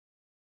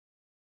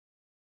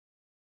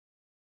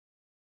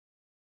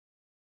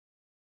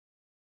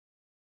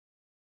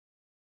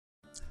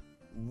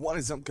What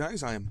is up,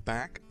 guys? I am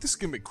back. This is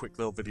going to be a quick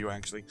little video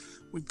actually.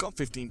 We've got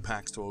 15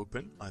 packs to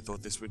open. I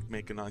thought this would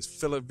make a nice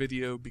filler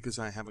video because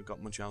I haven't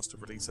got much else to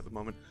release at the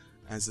moment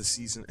as the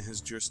season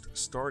has just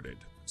started.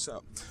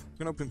 So,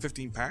 we're going to open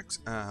 15 packs.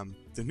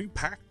 The new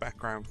pack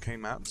background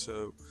came out,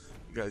 so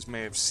you guys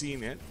may have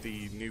seen it.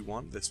 The new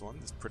one, this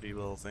pretty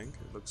little thing.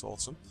 It looks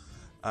awesome.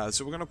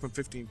 So we're going to open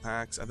 15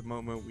 packs. At the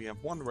moment we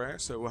have one rare,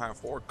 so we'll have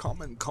 4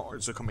 common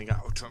cards are coming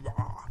out.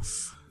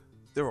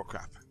 They're all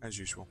crap, as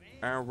usual.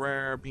 Our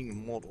rare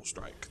being Mortal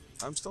Strike.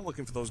 I'm still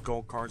looking for those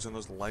gold cards and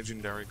those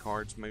legendary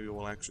cards. Maybe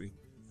we'll actually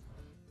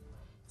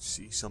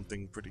see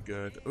something pretty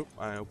good. Oh,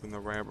 I opened the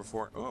rare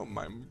before. Oh,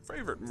 my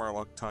favorite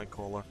Warlock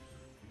Tie-Caller.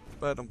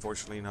 But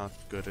unfortunately not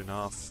good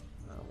enough.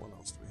 What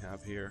else do we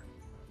have here?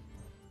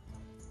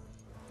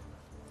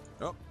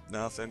 Oh,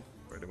 nothing.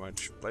 Pretty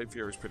much. Blade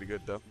Fury is pretty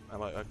good though. I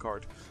like that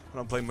card. I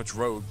don't play much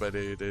Rogue, but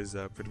it is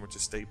pretty much a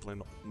staple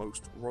in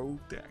most Rogue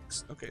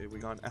decks. Okay, we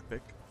got an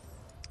Epic.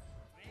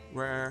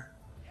 Rare.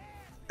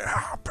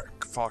 Epic.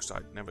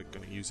 Farsight. Never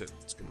gonna use it.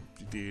 It's gonna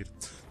be dead.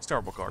 It's a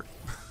terrible card.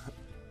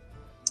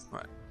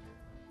 Right.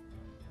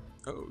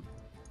 Oh.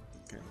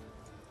 Okay.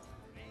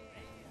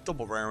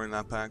 Double rare in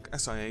that pack.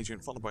 SI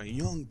Agent followed by a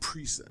Young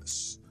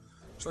Priestess.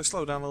 Should I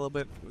slow down a little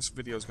bit? This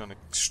video is going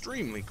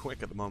extremely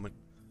quick at the moment.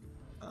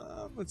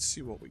 Let's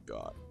see what we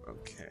got.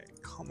 Okay.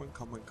 Common.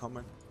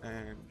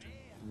 And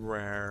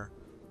rare.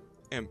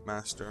 Imp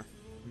Master.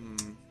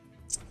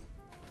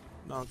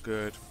 Not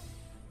good.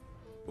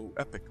 Ooh,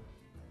 epic.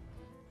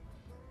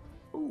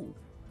 Ooh,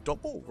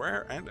 double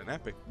rare and an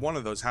epic. One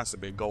of those has to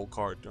be a gold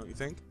card, don't you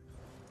think?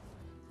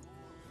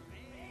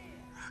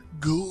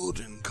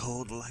 Golden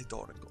Cold Light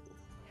Oracle.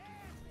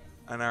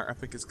 And our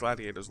epic is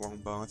Gladiator's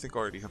Longbow. I think I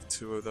already have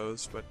 2 of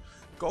those, but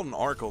Golden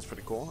Oracle is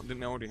pretty cool. I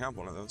didn't already have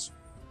one of those.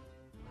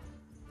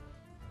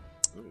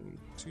 Ooh,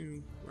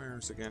 2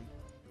 rares again.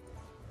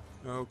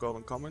 No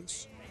golden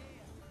commons.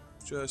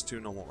 Just 2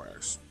 normal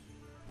rares.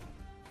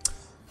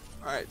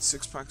 Alright,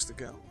 6 packs to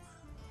go.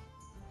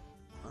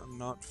 I'm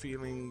not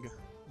feeling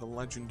the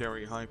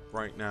legendary hype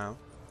right now.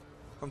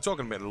 I'm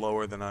talking a bit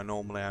lower than I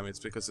normally am. It's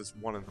because it's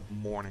 1 in the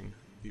morning.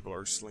 People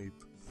are asleep.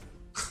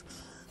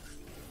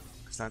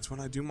 Because that's when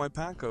I do my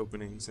pack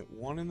openings, at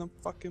 1 in the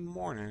fucking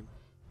morning.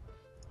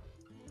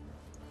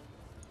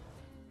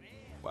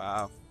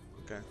 Wow.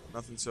 Okay,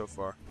 nothing so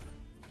far.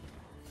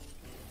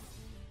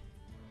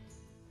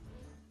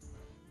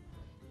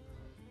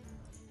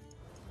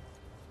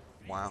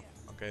 Wow.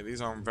 Okay,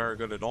 these aren't very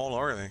good at all,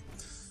 are they?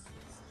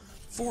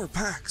 4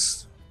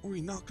 packs. Are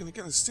we not gonna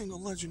get a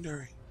single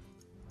legendary?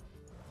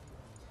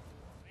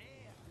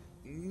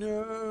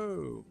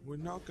 No, we're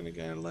not gonna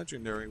get a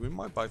legendary. We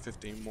might buy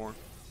 15 more.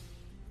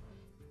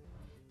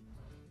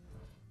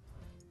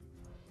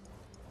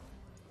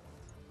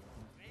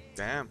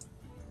 Damn,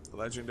 the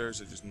legendaries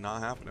are just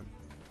not happening.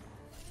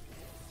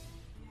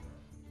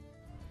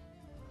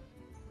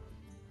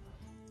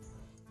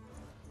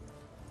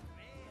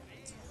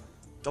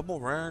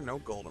 Double rare, no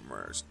golden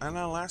rares. And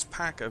our last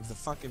pack of the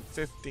fucking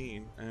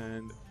 15,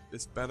 and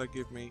this better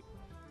give me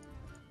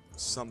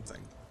something.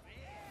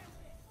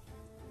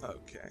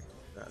 Okay,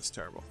 that's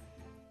terrible.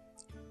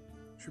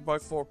 Should we buy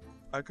 4?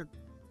 I could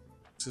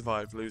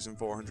survive losing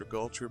 400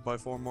 gold. Should we buy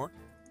 4 more?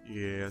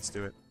 Yeah, let's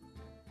do it.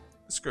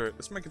 Screw it,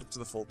 let's make it up to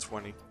the full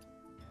 20.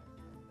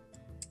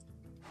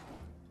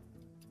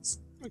 Let's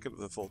make it up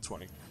to the full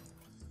 20.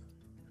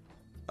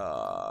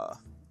 Might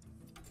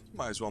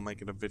as well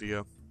make it a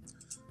video.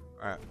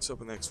 Alright, let's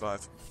open the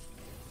X5.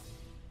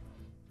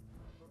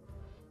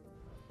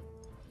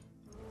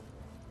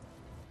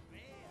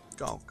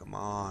 Go, come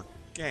on.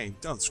 Game,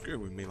 don't screw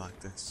with me like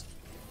this.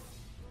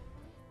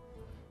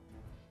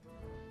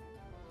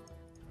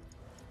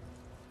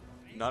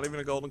 Not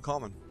even a golden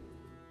common.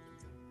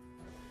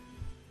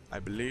 I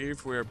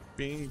believe we're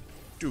being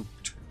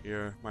duped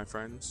here, my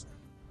friends.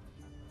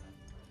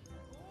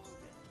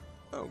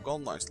 Oh,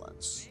 golden ice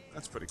lance.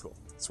 That's pretty cool.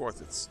 It's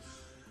worth it.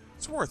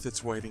 It's worth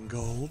its weight in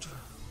gold.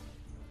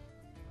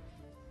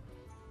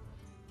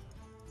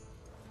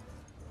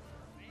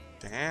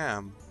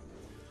 Damn.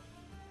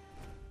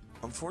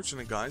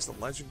 Unfortunately, guys, the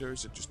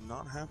legendaries are just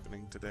not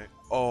happening today.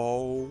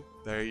 Oh,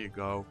 there you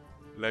go.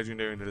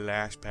 Legendary in the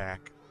last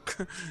pack.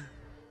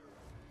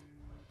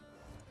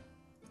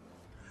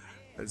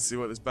 Let's see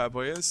what this bad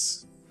boy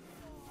is.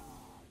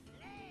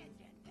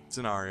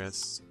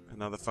 Cenarius.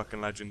 Another fucking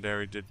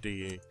legendary to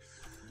DE.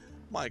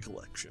 My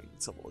collection.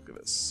 Let's have a look at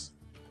this.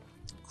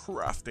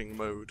 Crafting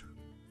mode.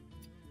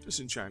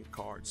 Disenchant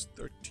cards.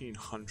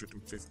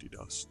 1350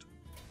 dust.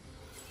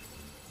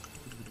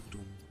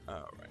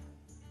 Alright.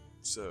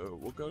 So,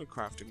 we'll go to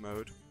crafting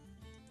mode.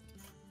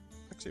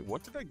 Actually,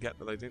 what did I get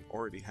that I didn't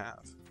already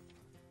have?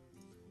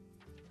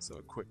 So,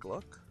 a quick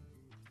look.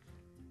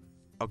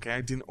 Okay,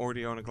 I didn't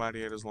already own a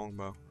Gladiator's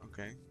Longbow.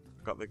 Okay.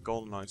 I got the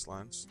Golden Ice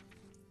Lance.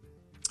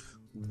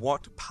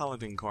 What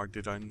Paladin card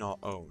did I not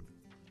own?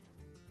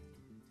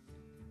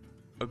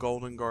 A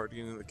Golden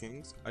Guardian of the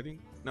Kings? I didn't...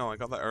 No, I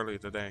got that earlier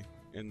today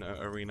in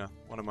Arena.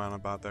 What am I on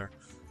about there?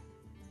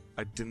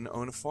 I didn't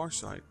own a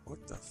Farsight.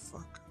 What the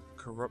fuck?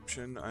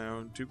 corruption. I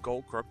own 2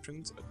 gold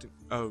corruptions.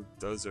 Oh,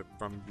 those are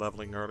from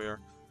leveling earlier.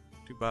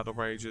 2 battle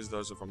rages.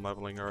 Those are from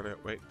leveling earlier.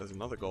 Wait, there's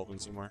another golden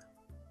somewhere.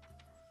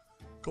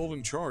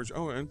 Golden charge.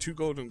 Oh, and 2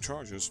 golden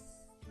charges.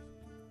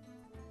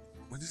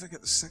 When did I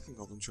get the second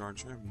golden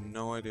charge? I have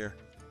no idea.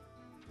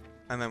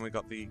 And then we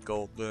got the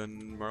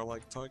golden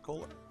Warlock, I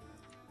call it.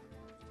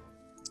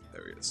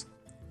 There he is.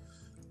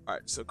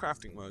 Alright, so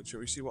crafting mode. Shall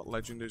we see what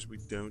legendaries we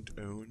don't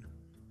own?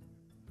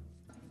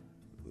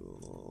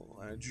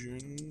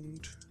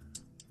 Legend.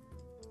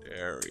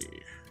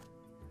 Dairy.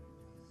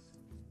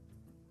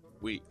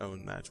 We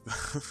own that.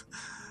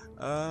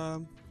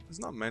 There's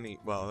not many.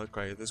 Well,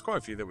 okay, there's quite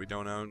a few that we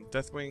don't own.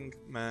 Deathwing,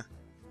 meh.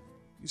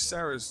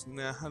 Sarah's,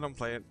 nah, I don't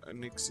play it.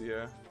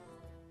 Anixia.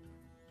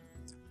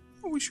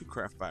 Oh, we should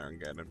craft Baron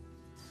Geddon.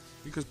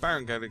 Because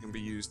Baron Geddon can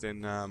be used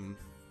in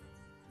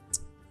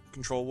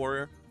Control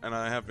Warrior, and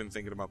I have been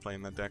thinking about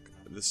playing that deck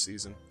this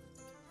season.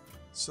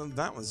 So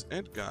that was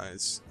it,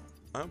 guys.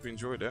 I hope you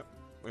enjoyed it.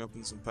 We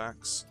opened some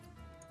packs.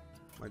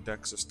 My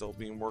decks are still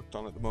being worked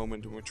on at the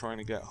moment, and we're trying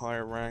to get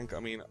higher rank. I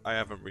mean, I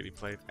haven't really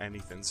played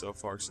anything so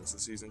far since the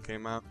season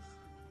came out.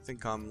 I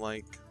think I'm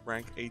like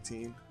rank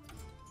 18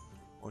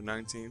 or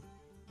 19.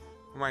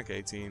 I'm rank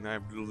 18.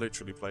 I've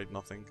literally played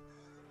nothing.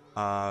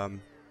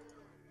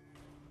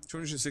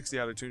 260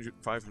 out of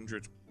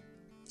 500.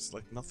 It's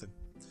like nothing.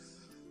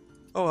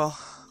 Oh well,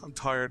 I'm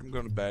tired. I'm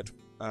going to bed.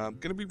 I'm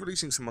going to be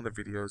releasing some other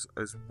videos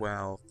as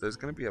well. There's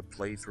going to be a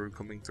playthrough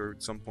coming through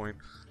at some point.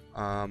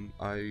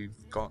 I've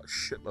got a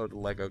shitload of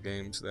Lego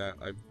games that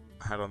I've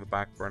had on the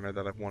back burner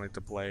that I've wanted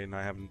to play and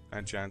I haven't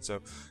had a chance, so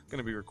I'm going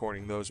to be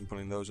recording those and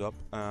putting those up.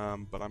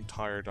 But I'm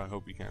tired. I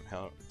hope you can't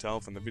tell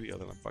from the video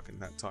that I'm fucking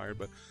that tired,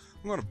 but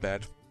I'm going to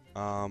bed.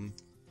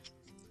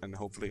 And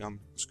hopefully I'm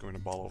screwing a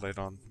ball of it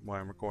on while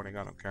I'm recording.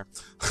 I don't care.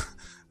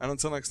 And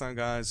until next time,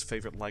 guys,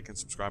 favorite, like, and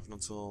subscribe. And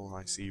until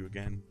I see you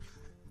again,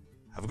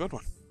 have a good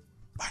one.